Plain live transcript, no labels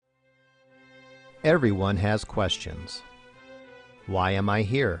Everyone has questions. Why am I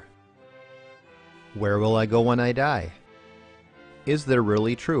here? Where will I go when I die? Is there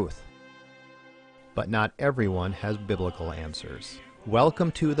really truth? But not everyone has biblical answers.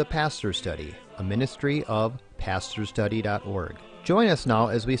 Welcome to The Pastor Study, a ministry of pastorstudy.org. Join us now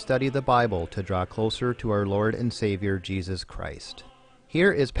as we study the Bible to draw closer to our Lord and Savior Jesus Christ.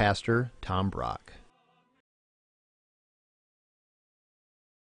 Here is Pastor Tom Brock.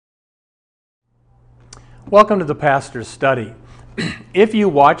 Welcome to the Pastor's Study. If you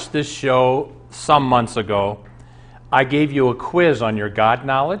watched this show some months ago, I gave you a quiz on your God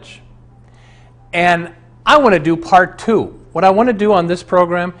knowledge, and I want to do part 2. What I want to do on this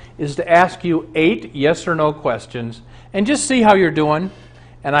program is to ask you 8 yes or no questions and just see how you're doing,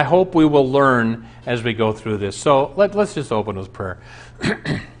 and I hope we will learn as we go through this. So let's just open with prayer.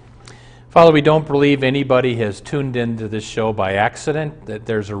 Father, we don't believe anybody has tuned into this show by accident, that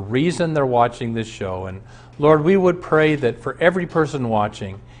there's a reason they're watching this show. And Lord, we would pray that for every person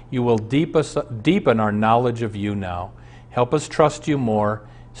watching, you will deepen our knowledge of you now. Help us trust you more.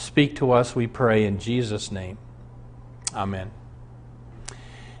 Speak to us, we pray, in Jesus' name. Amen.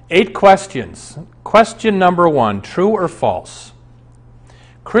 8 questions. Question number 1, true or false?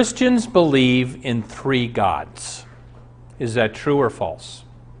 Christians believe in 3 gods. Is that true or false?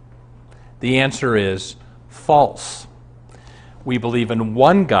 The answer is false. We believe in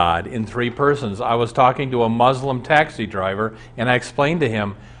one God in 3 persons. I was talking to a Muslim taxi driver, and I explained to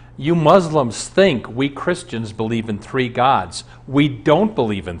him, you Muslims think we Christians believe in 3 gods. We don't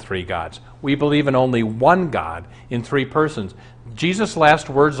believe in 3 gods. We believe in only one God in 3 persons. Jesus' last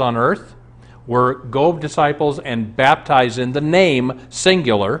words on earth were, go disciples and baptize in the name,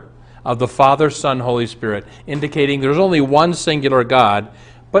 singular, of the Father, Son, Holy Spirit, indicating there's only one singular God.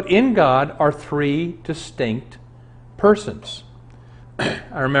 But in God are 3 distinct persons.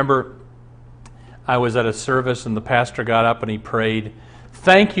 I remember I was at a service and the pastor got up and he prayed,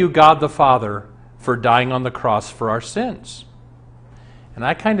 thank you, God the Father, for dying on the cross for our sins. And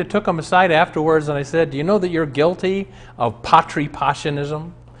I kind of took him aside afterwards and I said, do you know that you're guilty of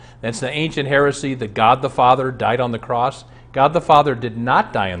patripassianism? That's the ancient heresy that God the Father died on the cross. God the Father did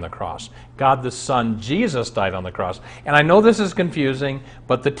not die on the cross. God the Son, Jesus, died on the cross. And I know this is confusing,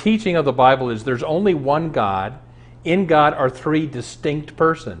 but the teaching of the Bible is there's only one God. In God are 3 distinct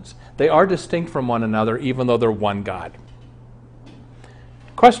persons. They are distinct from one another, even though they're one God.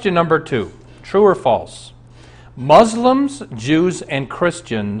 Question number 2, true or false? Muslims, Jews, and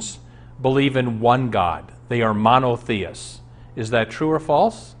Christians believe in one God. They are monotheists. Is that true or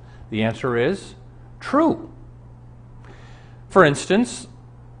false? The answer is true. For instance,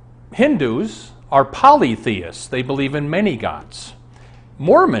 Hindus are polytheists. They believe in many gods.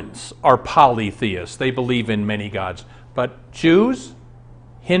 Mormons are polytheists. They believe in many gods. But Jews,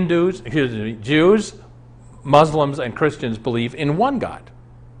 Muslims, and Christians believe in one God.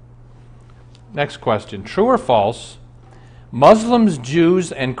 Next question, true or false? Muslims,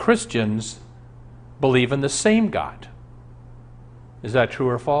 Jews, and Christians believe in the same God. Is that true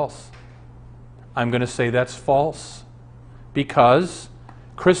or false? I'm going to say that's false, because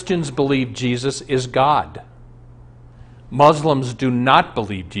Christians believe Jesus is God. Muslims do not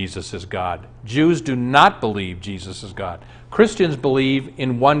believe Jesus is God. Jews do not believe Jesus is God. Christians believe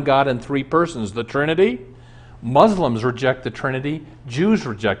in one God in 3 persons, the Trinity. Muslims reject the Trinity. Jews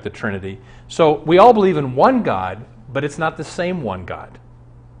reject the Trinity. So we all believe in one God, but it's not the same one God.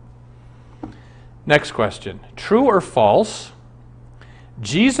 Next question, true or false?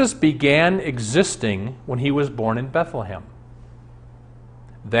 Jesus began existing when he was born in Bethlehem.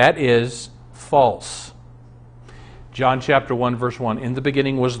 That is false. John chapter 1, verse 1, in the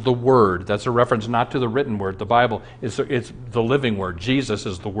beginning was the Word. That's a reference not to the written word. The Bible, it's the living Word. Jesus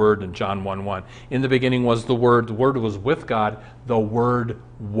is the Word in John 1:1. In the beginning was the Word. The Word was with God. The Word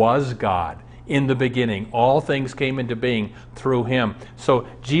was God. In the beginning, all things came into being through him. So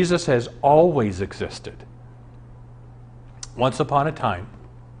Jesus has always existed. Once upon a time,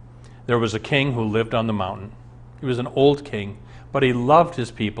 there was a king who lived on the mountain. He was an old king, but he loved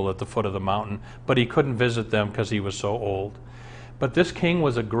his people at the foot of the mountain, but he couldn't visit them because he was so old. But this king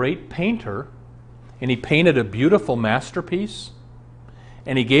was a great painter, and he painted a beautiful masterpiece,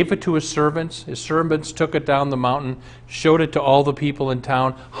 and he gave it to his servants. His servants took it down the mountain, showed it to all the people in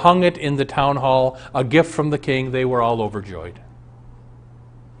town, hung it in the town hall, a gift from the king. They were all overjoyed.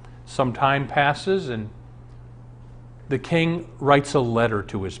 Some time passes, and the king writes a letter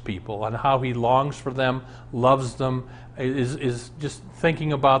to his people on how he longs for them, loves them, is just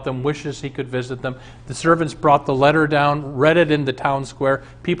thinking about them, wishes he could visit them. The servants brought the letter down, read it in the town square.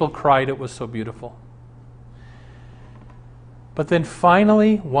 People cried, it was so beautiful. But then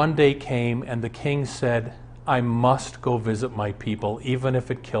finally, one day came, and the king said, I must go visit my people, even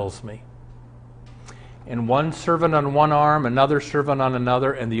if it kills me. And one servant on one arm, another servant on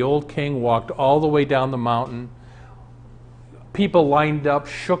another, and the old king walked all the way down the mountain. People lined up,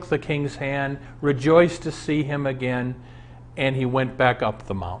 shook the king's hand, rejoiced to see him again, and he went back up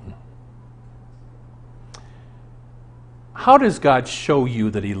the mountain. How does God show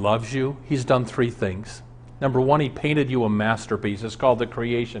you that he loves you? He's done three things. Number one, he painted you a masterpiece. It's called the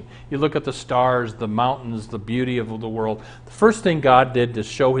creation. You look at the stars, the mountains, the beauty of the world. The first thing God did to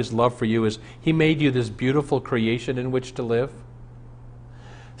show his love for you is he made you this beautiful creation in which to live.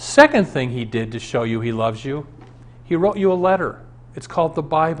 Second thing he did to show you he loves you, he wrote you a letter. It's called the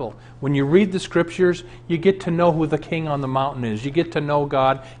Bible. When you read the scriptures, you get to know who the king on the mountain is. You get to know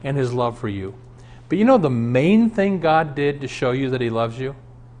God and his love for you. But you know the main thing God did to show you that he loves you?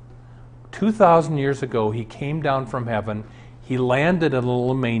 2,000 years ago, he came down from heaven. He landed in a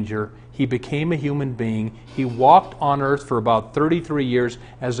little manger. He became a human being. He walked on earth for about 33 years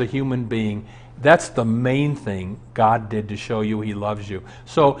as a human being. That's the main thing God did to show you he loves you.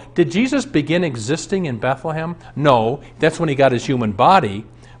 So, did Jesus begin existing in Bethlehem? No, that's when he got his human body.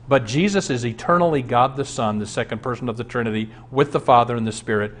 But Jesus is eternally God the Son, the second person of the Trinity, with the Father and the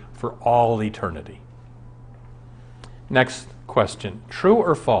Spirit for all eternity. Next question, true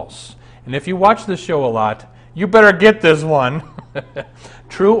or false? And if you watch this show a lot, you better get this one.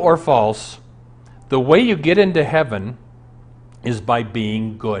 True or false, the way you get into heaven is by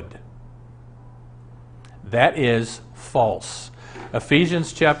being good. That is false.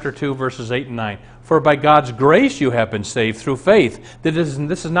 Ephesians chapter 2, verses 8 and 9. For by God's grace you have been saved through faith. This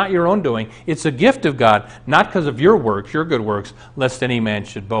is not your own doing. It's a gift of God, not because of your works, your good works, lest any man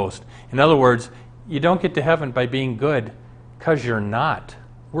should boast. In other words, you don't get to heaven by being good because you're not.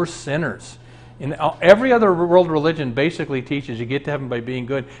 We're sinners. And every other world religion basically teaches you get to heaven by being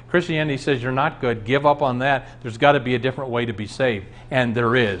good. Christianity says you're not good. Give up on that. There's got to be a different way to be saved. And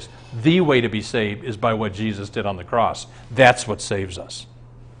there is. The way to be saved is by what Jesus did on the cross. That's what saves us.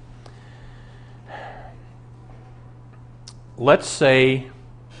 Let's say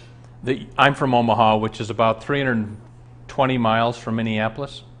that I'm from Omaha, which is about 320 miles from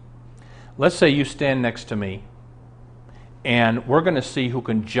Minneapolis. Let's say you stand next to me, and we're going to see who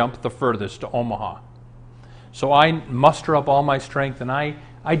can jump the furthest to Omaha. So I muster up all my strength, and I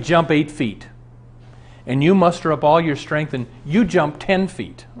jump 8 feet. And you muster up all your strength, and you jump 10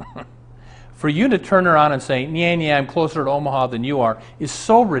 feet. For you to turn around and say, yeah, I'm closer to Omaha than you are, is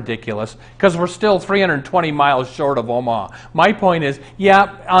so ridiculous, because we're still 320 miles short of Omaha. My point is,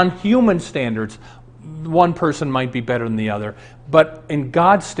 yeah, on human standards, one person might be better than the other. But in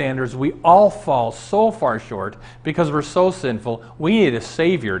God's standards, we all fall so far short because we're so sinful. We need a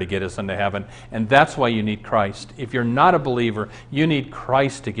Savior to get us into heaven, and that's why you need Christ. If you're not a believer, you need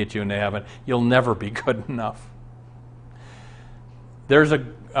Christ to get you into heaven. You'll never be good enough. There's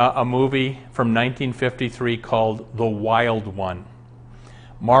a movie from 1953 called The Wild One.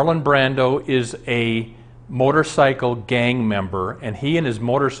 Marlon Brando is a motorcycle gang member, and he and his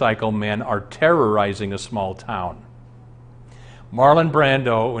motorcycle men are terrorizing a small town. Marlon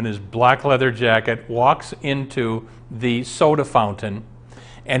Brando, in his black leather jacket, walks into the soda fountain,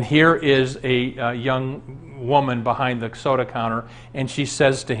 and here is a young woman behind the soda counter, and she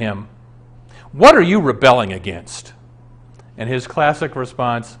says to him, "What are you rebelling against?" And his classic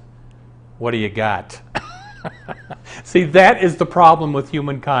response, "What do you got?" See, that is the problem with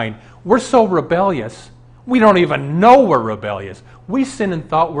humankind. We're so rebellious, we don't even know we're rebellious. We sin in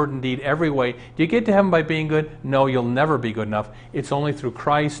thought, word, and deed every way. Do you get to heaven by being good? No, you'll never be good enough. It's only through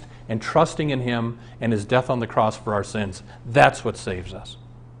Christ and trusting in Him and His death on the cross for our sins. That's what saves us.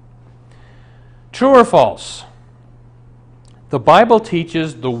 True or false? The Bible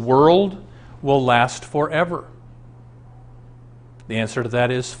teaches the world will last forever. The answer to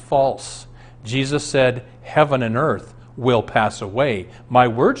that is false. Jesus said, heaven and earth will pass away. My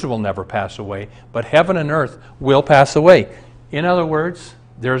words will never pass away, but heaven and earth will pass away. In other words,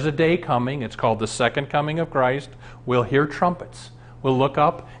 there's a day coming. It's called the second coming of Christ. We'll hear trumpets. We'll look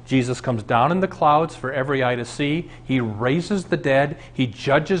up. Jesus comes down in the clouds for every eye to see. He raises the dead. He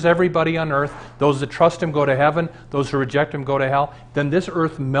judges everybody on earth. Those that trust Him go to heaven. Those who reject Him go to hell. Then this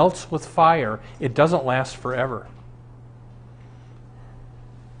earth melts with fire. It doesn't last forever.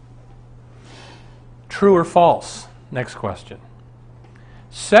 True or false? Next question.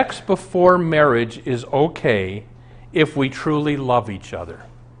 Sex before marriage is okay if we truly love each other.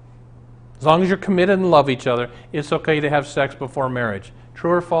 As long as you're committed and love each other, it's okay to have sex before marriage.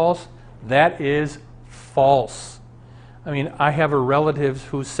 True or false? That is false. I mean, I have a relative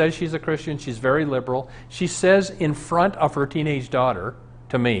who says she's a Christian. She's very liberal. She says in front of her teenage daughter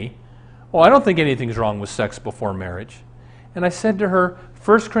to me, "Oh, I don't think anything's wrong with sex before marriage." And I said to her,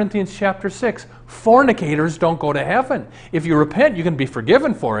 1 Corinthians chapter 6, fornicators don't go to heaven. If you repent, you can be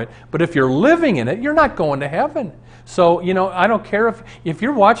forgiven for it. But if you're living in it, you're not going to heaven. So, I don't care if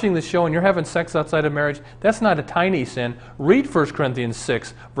you're watching this show and you're having sex outside of marriage, that's not a tiny sin. Read 1 Corinthians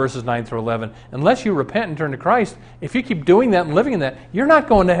 6, verses 9 through 11. Unless you repent and turn to Christ, if you keep doing that and living in that, you're not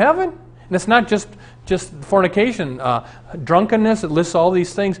going to heaven. And it's not just fornication, drunkenness, it lists all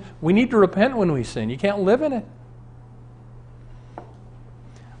these things. We need to repent when we sin. You can't live in it.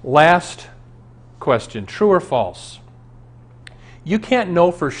 Last question, true or false? You can't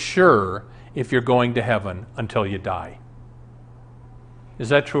know for sure if you're going to heaven until you die. Is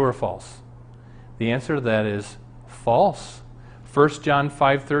that true or false? The answer to that is false. 1 John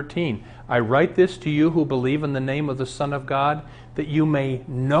 5:13, I write this to you who believe in the name of the Son of God, that you may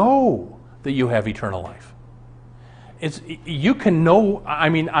know that you have eternal life. You can know,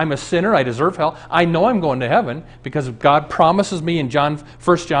 I'm a sinner, I deserve hell. I know I'm going to heaven because God promises me in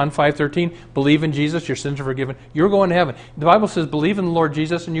 1 John 5:13, believe in Jesus, your sins are forgiven. You're going to heaven. The Bible says believe in the Lord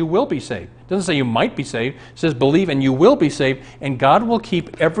Jesus and you will be saved. It doesn't say you might be saved. It says believe and you will be saved, and God will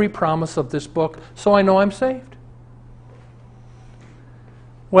keep every promise of this book, so I know I'm saved.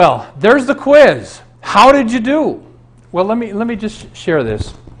 Well, there's the quiz. How did you do? Well, let me just share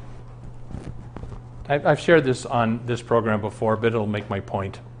this. I've shared this on this program before, but it'll make my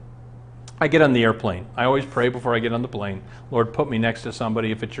point. I get on the airplane. I always pray before I get on the plane, Lord, put me next to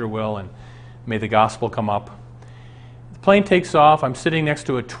somebody if it's your will, and may the gospel come up. The plane takes off. I'm sitting next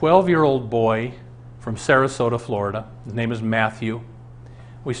to a 12-year-old boy from Sarasota, Florida. His name is Matthew.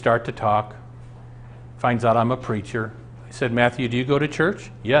 We start to talk. Finds out I'm a preacher. I said, Matthew, do you go to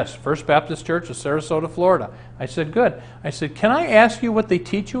church? Yes, First Baptist Church of Sarasota, Florida. I said, good. I said, can I ask you what they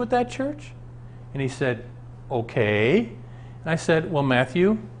teach you at that church? And he said, okay. And I said, well,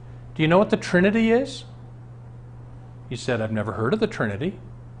 Matthew, do you know what the Trinity is? He said, I've never heard of the Trinity.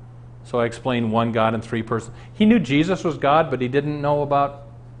 So I explained one God in three persons. He knew Jesus was God, but he didn't know about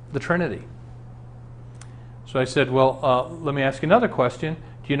the Trinity. So I said, well, let me ask you another question.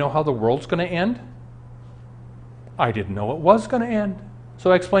 Do you know how the world's going to end? I didn't know it was going to end.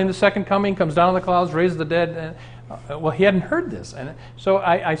 So I explained the second coming, comes down in the clouds, raises the dead. Well, he hadn't heard this. And so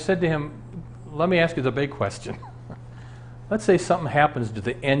I said to him, let me ask you the big question. Let's say something happens to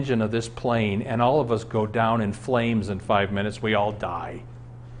the engine of this plane and all of us go down in flames in 5 minutes. We all die.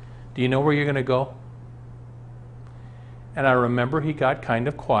 Do you know where you're going to go? And I remember he got kind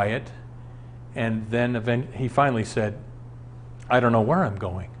of quiet, and then he finally said, I don't know where I'm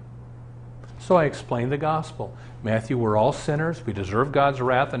going. So I explained the gospel. Matthew, we're all sinners. We deserve God's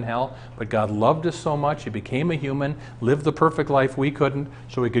wrath and hell, but God loved us so much. He became a human, lived the perfect life we couldn't,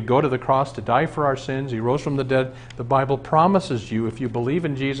 so he could go to the cross to die for our sins. He rose from the dead. The Bible promises you, if you believe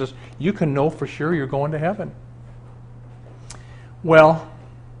in Jesus, you can know for sure you're going to heaven. Well,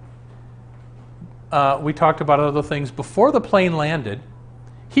 we talked about other things. Before the plane landed,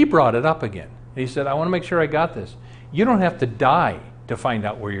 he brought it up again. He said, I want to make sure I got this. You don't have to die to find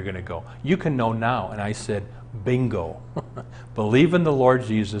out where you're going to go. You can know now. And I said, bingo. Believe in the Lord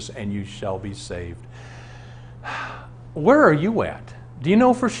Jesus and you shall be saved. Where are you at? Do you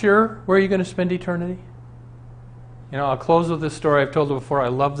know for sure where you're going to spend eternity? I'll close with this story. I've told it before. I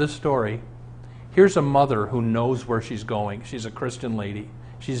love this story. Here's a mother who knows where she's going. She's a Christian lady.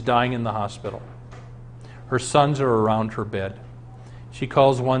 She's dying in the hospital. Her sons are around her bed. She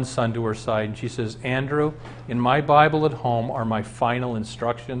calls one son to her side and she says, Andrew, in my Bible at home are my final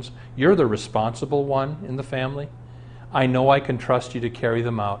instructions. You're the responsible one in the family. I know I can trust you to carry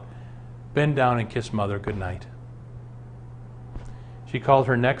them out. Bend down and kiss Mother goodnight. She called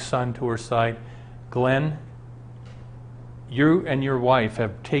her next son to her side. Glenn, you and your wife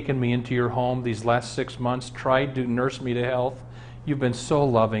have taken me into your home these last 6 months, tried to nurse me to health. You've been so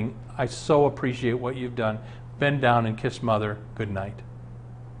loving. I so appreciate what you've done. Bend down and kiss Mother goodnight.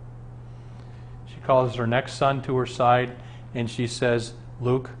 She calls her next son to her side and she says,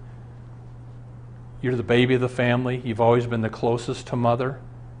 Luke, you're the baby of the family. You've always been the closest to Mother.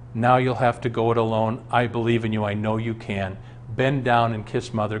 Now you'll have to go it alone. I believe in you. I know you can. Bend down and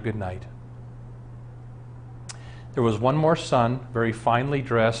kiss Mother goodnight. There was one more son, very finely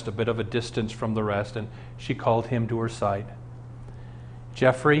dressed, a bit of a distance from the rest, and she called him to her side.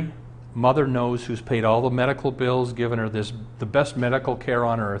 Jeffrey, Mother knows who's paid all the medical bills, given her the best medical care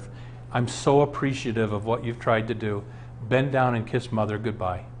on earth. I'm so appreciative of what you've tried to do. Bend down and kiss Mother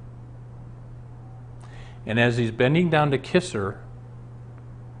goodbye. And as he's bending down to kiss her,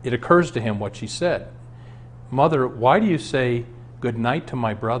 it occurs to him what she said. Mother, why do you say good night to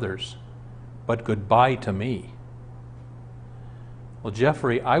my brothers, but goodbye to me? Well,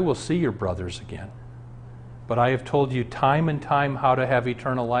 Jeffrey, I will see your brothers again. But I have told you time and time how to have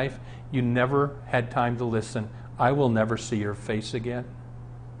eternal life. You never had time to listen. I will never see your face again.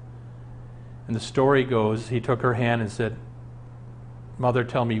 And the story goes, he took her hand and said, Mother,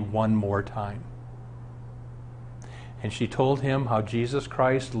 tell me one more time. And she told him how Jesus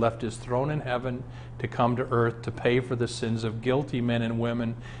Christ left his throne in heaven to come to earth to pay for the sins of guilty men and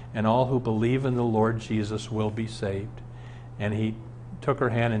women, and all who believe in the Lord Jesus will be saved. And he took her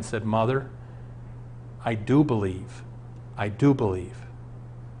hand and said, Mother, I do believe. I do believe.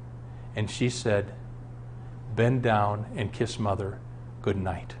 And she said, bend down and kiss Mother good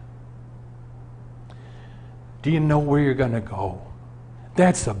night. Do you know where you're going to go?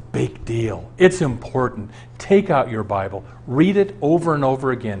 That's a big deal. It's important. Take out your Bible. Read it over and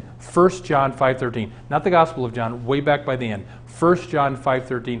over again. 1 John 5:13. Not the Gospel of John, way back by the end. 1 John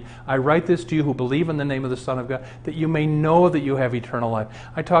 5:13. I write this to you who believe in the name of the Son of God, that you may know that you have eternal life.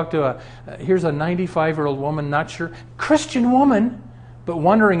 I talked to here's a 95-year-old woman, not sure, Christian woman, but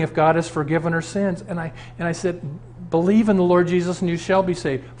wondering if God has forgiven her sins. And I said, believe in the Lord Jesus and you shall be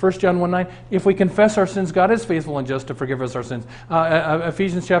saved. 1 John 1:9, if we confess our sins, God is faithful and just to forgive us our sins.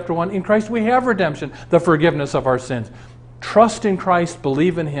 Ephesians chapter 1, in Christ we have redemption, the forgiveness of our sins. Trust in Christ,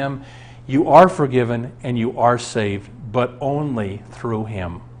 believe in Him. You are forgiven and you are saved, but only through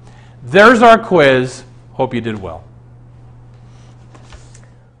Him. There's our quiz. Hope you did well.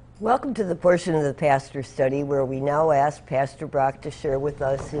 Welcome to the portion of the Pastor Study where we now ask Pastor Brock to share with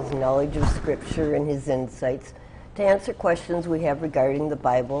us his knowledge of Scripture and his insights to answer questions we have regarding the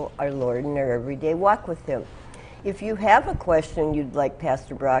Bible, our Lord, and our everyday walk with Him. If you have a question you'd like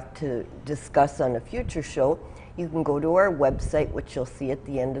Pastor Brock to discuss on a future show, you can go to our website, which you'll see at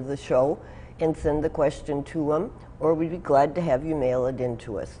the end of the show, and send the question to him, or we'd be glad to have you mail it in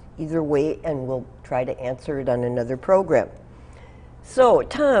to us. Either way, and we'll try to answer it on another program. So,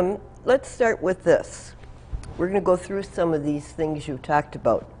 Tom, let's start with this. We're going to go through some of these things you talked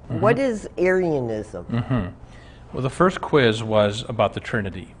about. Mm-hmm. What is Arianism? Mm-hmm. Well, the first quiz was about the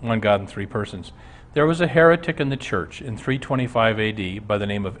Trinity, one God in three persons. There was a heretic in the church in 325 AD by the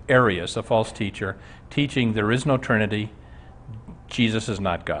name of Arius, a false teacher, teaching there is no Trinity, Jesus is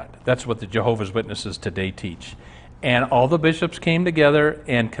not God. That's what the Jehovah's Witnesses today teach. And all the bishops came together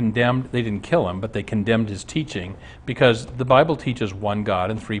and condemned, they didn't kill him, but they condemned his teaching because the Bible teaches one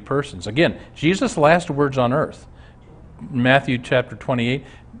God in three persons. Again, Jesus' last words on earth, Matthew chapter 28,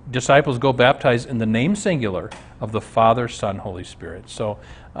 disciples go baptized in the name singular of the Father, Son, Holy Spirit. So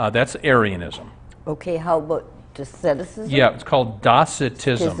that's Arianism. Okay, how about Docetism? Yeah, it's called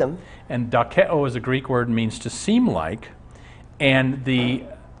Docetism. And dokeo is a Greek word, means to seem like. And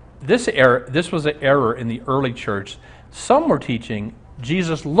this was an error in the early church. Some were teaching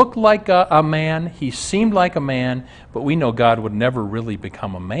Jesus looked like a man, he seemed like a man, but we know God would never really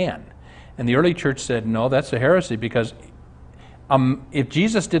become a man. And the early church said, no, that's a heresy, because if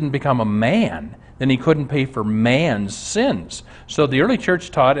Jesus didn't become a man, then he couldn't pay for man's sins. So the early church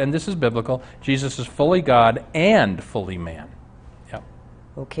taught, and this is biblical, Jesus is fully God and fully man. Yep.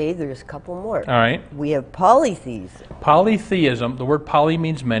 Okay, there's a couple more. All right. We have polytheism. Polytheism, the word poly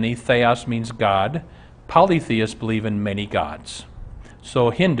means many, theos means God. Polytheists believe in many gods.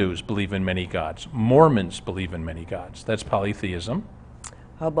 So Hindus believe in many gods. Mormons believe in many gods. That's polytheism.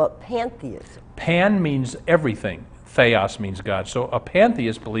 How about pantheism? Pan means everything. Theos means God. So a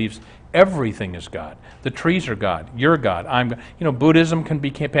pantheist believes everything is God. The trees are God. You're God. I'm God. You know, Buddhism can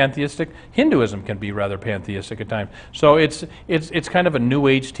be pantheistic. Hinduism can be rather pantheistic at times. So it's kind of a New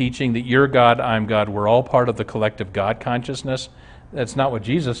Age teaching that you're God, I'm God. We're all part of the collective God consciousness. That's not what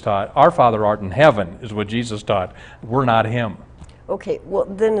Jesus taught. Our Father art in heaven is what Jesus taught. We're not Him. Okay, well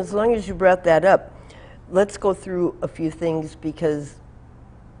then as long as you brought that up, let's go through a few things, because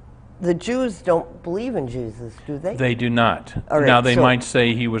the Jews don't believe in Jesus, do they? They do not. Right, now, they might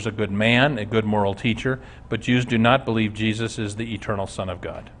say he was a good man, a good moral teacher, but Jews do not believe Jesus is the eternal Son of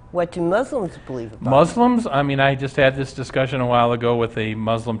God. What do Muslims believe about Muslims? I mean, I just had this discussion a while ago with a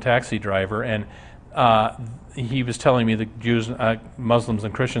Muslim taxi driver, and he was telling me that Jews, Muslims,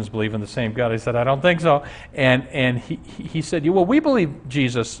 and Christians believe in the same God. I said, I don't think so. And he said, well, we believe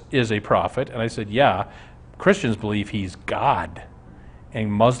Jesus is a prophet. And I said, yeah, Christians believe he's God.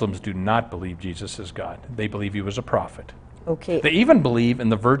 And Muslims do not believe Jesus is God. They believe he was a prophet. Okay. They even believe in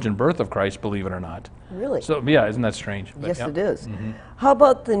the virgin birth of Christ, believe it or not. Really? So, yeah, isn't that strange? Yes, yeah. it is. Mm-hmm. How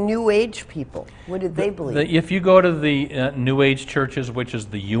about the New Age people? What did they believe? If you go to the New Age churches, which is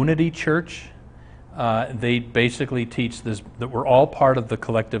the Unity Church, They basically teach this, that we're all part of the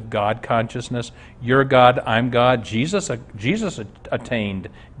collective God consciousness. You're God, I'm God. Jesus attained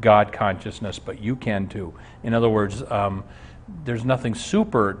God consciousness, but you can too. In other words, there's nothing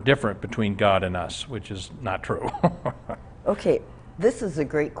super different between God and us, which is not true. Okay, this is a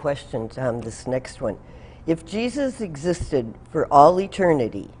great question, Tom, this next one. If Jesus existed for all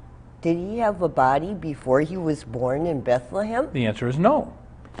eternity, did he have a body before he was born in Bethlehem? The answer is no.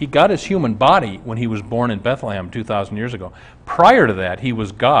 He got his human body when he was born in Bethlehem 2,000 years ago. Prior to that, he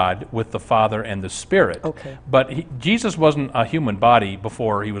was God with the Father and the Spirit. Okay. But Jesus wasn't a human body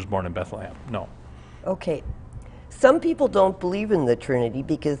before he was born in Bethlehem. No. Okay. Some people don't believe in the Trinity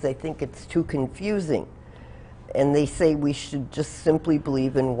because they think it's too confusing. And they say we should just simply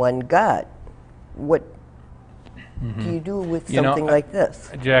believe in one God. What do you do with something like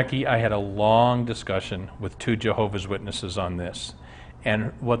this? Jackie, I had a long discussion with 2 Jehovah's Witnesses on this.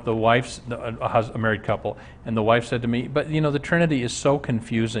 And what a married couple, and the wife said to me, but the Trinity is so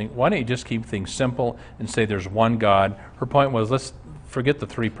confusing. Why don't you just keep things simple and say there's one God? Her point was, let's forget the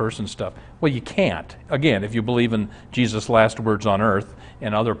three-person stuff. Well, you can't. Again, if you believe in Jesus' last words on earth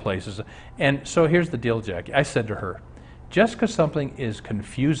and other places. And so here's the deal, Jackie. I said to her, just because something is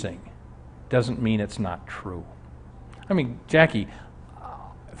confusing doesn't mean it's not true. I mean, Jackie,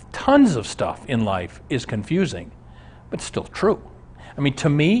 tons of stuff in life is confusing, but still true. I mean, to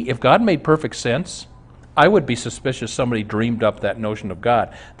me, if God made perfect sense, I would be suspicious somebody dreamed up that notion of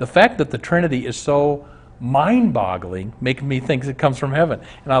God. The fact that the Trinity is so mind-boggling makes me think it comes from heaven.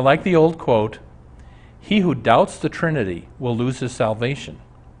 And I like the old quote, he who doubts the Trinity will lose his salvation.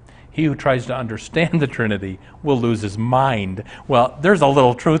 He who tries to understand the Trinity will lose his mind. Well, there's a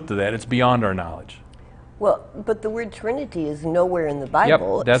little truth to that. It's beyond our knowledge. Well, but the word Trinity is nowhere in the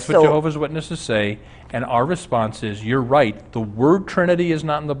Bible. Yep, that's what Jehovah's Witnesses say, and our response is, you're right, the word Trinity is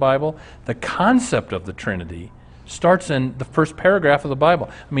not in the Bible. The concept of the Trinity starts in the first paragraph of the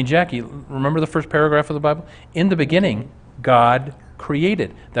Bible. I mean, Jackie, remember the first paragraph of the Bible? In the beginning, God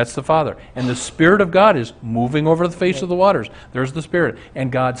created. That's the Father. And the Spirit of God is moving over the face of the waters. There's the Spirit.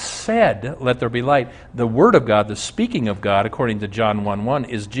 And God said, let there be light. The Word of God, the speaking of God, according to John 1:1,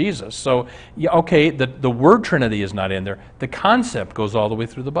 is Jesus. So, yeah, okay, the word Trinity is not in there. The concept goes all the way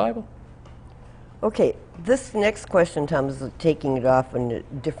through the Bible. Okay, this next question, Tom, is taking it off on a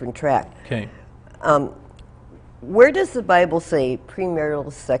different track. Okay. Where does the Bible say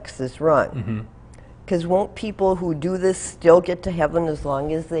premarital sex is wrong? Because won't people who do this still get to heaven as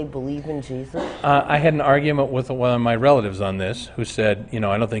long as they believe in Jesus? I had an argument with one of my relatives on this who said, I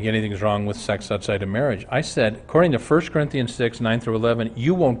don't think anything's wrong with sex outside of marriage. I said, according to 1 Corinthians 6, 9 through 11,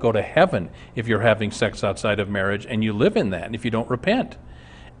 you won't go to heaven if you're having sex outside of marriage and you live in that and if you don't repent.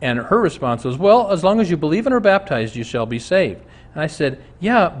 And her response was, well, as long as you believe and are baptized, you shall be saved. And I said,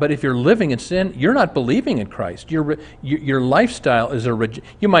 yeah, but if you're living in sin, you're not believing in Christ. Your lifestyle is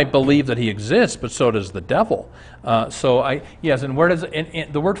you might believe that he exists, but so does the devil. And where does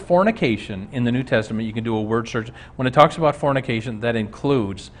the word fornication in the New Testament, you can do a word search. When it talks about fornication, that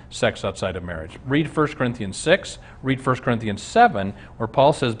includes sex outside of marriage. Read 1 Corinthians 6, read 1 Corinthians 7, where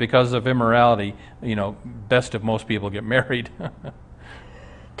Paul says because of immorality, best if most people get married.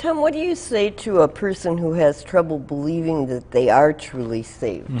 Tom, what do you say to a person who has trouble believing that they are truly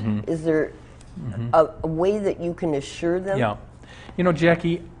saved? Is there a way that you can assure them? Yeah.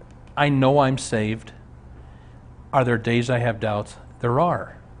 Jackie, I know I'm saved. Are there days I have doubts? There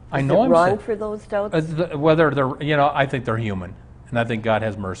are. I know I'm wrong saved. for those doubts? Whether they're, I think they're human, and I think God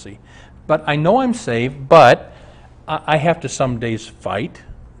has mercy. But I know I'm saved, but I have to some days fight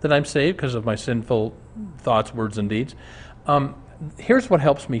that I'm saved because of my sinful thoughts, words, and deeds. Here's what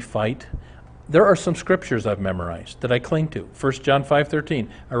helps me fight. There are some scriptures I've memorized that I cling to. 1 John 5:13.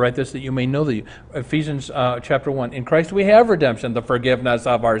 I write this that you may know that Ephesians chapter 1. In Christ we have redemption, the forgiveness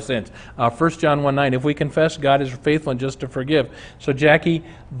of our sins. 1 John 1:9. If we confess, God is faithful and just to forgive. So, Jackie,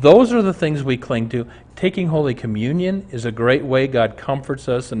 those are the things we cling to. Taking Holy Communion is a great way God comforts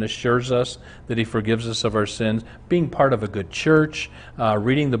us and assures us that he forgives us of our sins. Being part of a good church,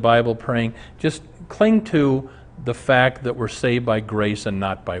 reading the Bible, praying. Just cling to the fact that we're saved by grace and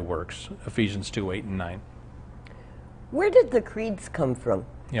not by works. Ephesians 2, 8, and 9. Where did the creeds come from?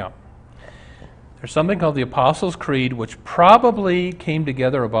 Yeah. There's something called the Apostles' Creed, which probably came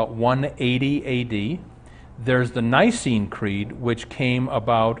together about 180 AD. There's the Nicene Creed, which came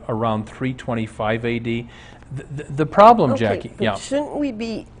about around 325 AD. The problem, Jackie... But shouldn't we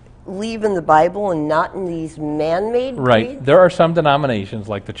believe in the Bible and not in these man-made creeds? Right. There are some denominations,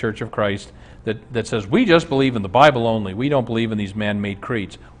 like the Church of Christ, that says, we just believe in the Bible only. We don't believe in these man-made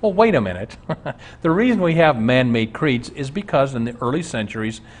creeds. Well, wait a minute. The reason we have man-made creeds is because in the early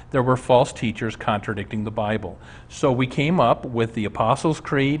centuries there were false teachers contradicting the Bible. So we came up with the Apostles'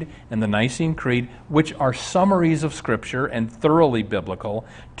 Creed and the Nicene Creed, which are summaries of Scripture and thoroughly biblical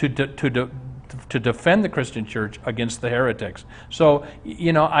to defend the Christian church against the heretics. So,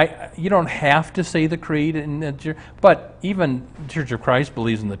 you don't have to say the creed, but even Church of Christ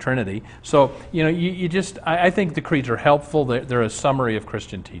believes in the Trinity. So, I think the creeds are helpful. They're a summary of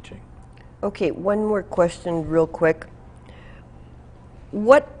Christian teaching. Okay, one more question real quick.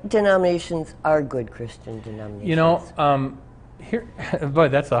 What denominations are good Christian denominations? Boy,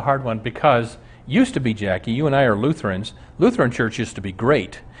 that's a hard one, because used to be, Jackie, you and I are Lutherans. Lutheran Church used to be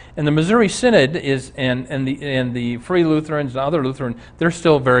great. And the Missouri Synod and the Free Lutherans and other Lutheran, they're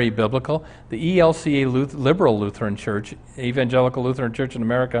still very biblical. The ELCA Liberal Lutheran Church, Evangelical Lutheran Church in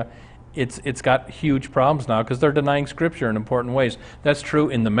America, it's got huge problems now because they're denying Scripture in important ways. That's true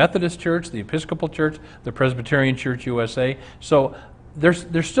in the Methodist Church, the Episcopal Church, the Presbyterian Church USA. So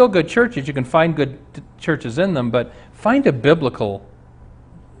there's still good churches. You can find good churches in them, but find a biblical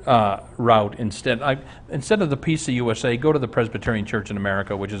route instead. Instead of the PCUSA, go to the Presbyterian Church in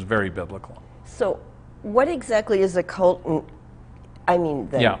America, which is very biblical. So, what exactly is a cult?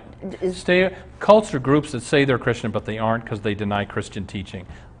 Cults are groups that say they're Christian, but they aren't because they deny Christian teaching.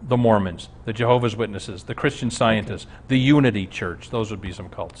 The Mormons, the Jehovah's Witnesses, the Christian Scientists, the Unity Church. Those would be some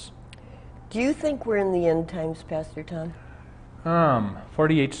cults. Do you think we're in the end times, Pastor Tom?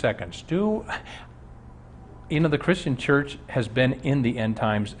 48 seconds. The Christian church has been in the end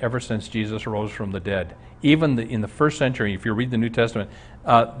times ever since Jesus rose from the dead. Even in the first century, if you read the New Testament,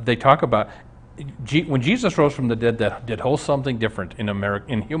 they talk about when Jesus rose from the dead, that did whole something different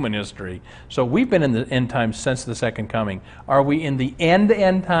in human history. So we've been in the end times since the second coming. Are we in the end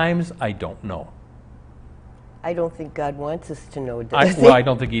times? I don't know. I don't think God wants us to know, I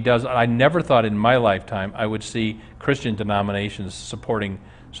don't think He does. I never thought in my lifetime I would see Christian denominations supporting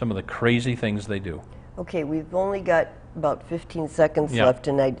some of the crazy things they do. Okay, we've only got about 15 seconds left,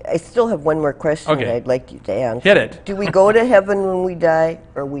 and I still have one more question that I'd like you to answer. Hit it. Do we go to heaven when we die,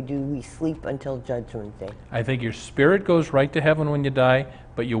 or do we sleep until Judgment Day? I think your spirit goes right to heaven when you die,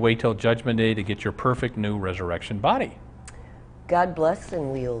 but you wait till Judgment Day to get your perfect new resurrection body. God bless,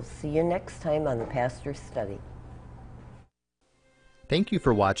 and we'll see you next time on the Pastor's Study. Thank you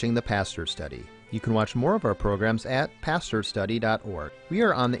for watching the Pastor Study. You can watch more of our programs at pastorstudy.org. We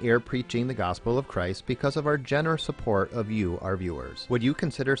are on the air preaching the gospel of Christ because of our generous support of you, our viewers. Would you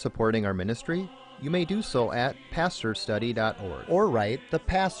consider supporting our ministry? You may do so at pastorstudy.org or write The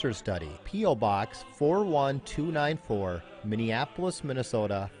Pastor Study, P.O. Box 41294, Minneapolis,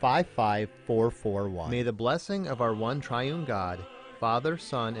 Minnesota 55441. May the blessing of our one triune God, Father,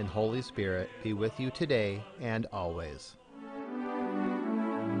 Son, and Holy Spirit be with you today and always.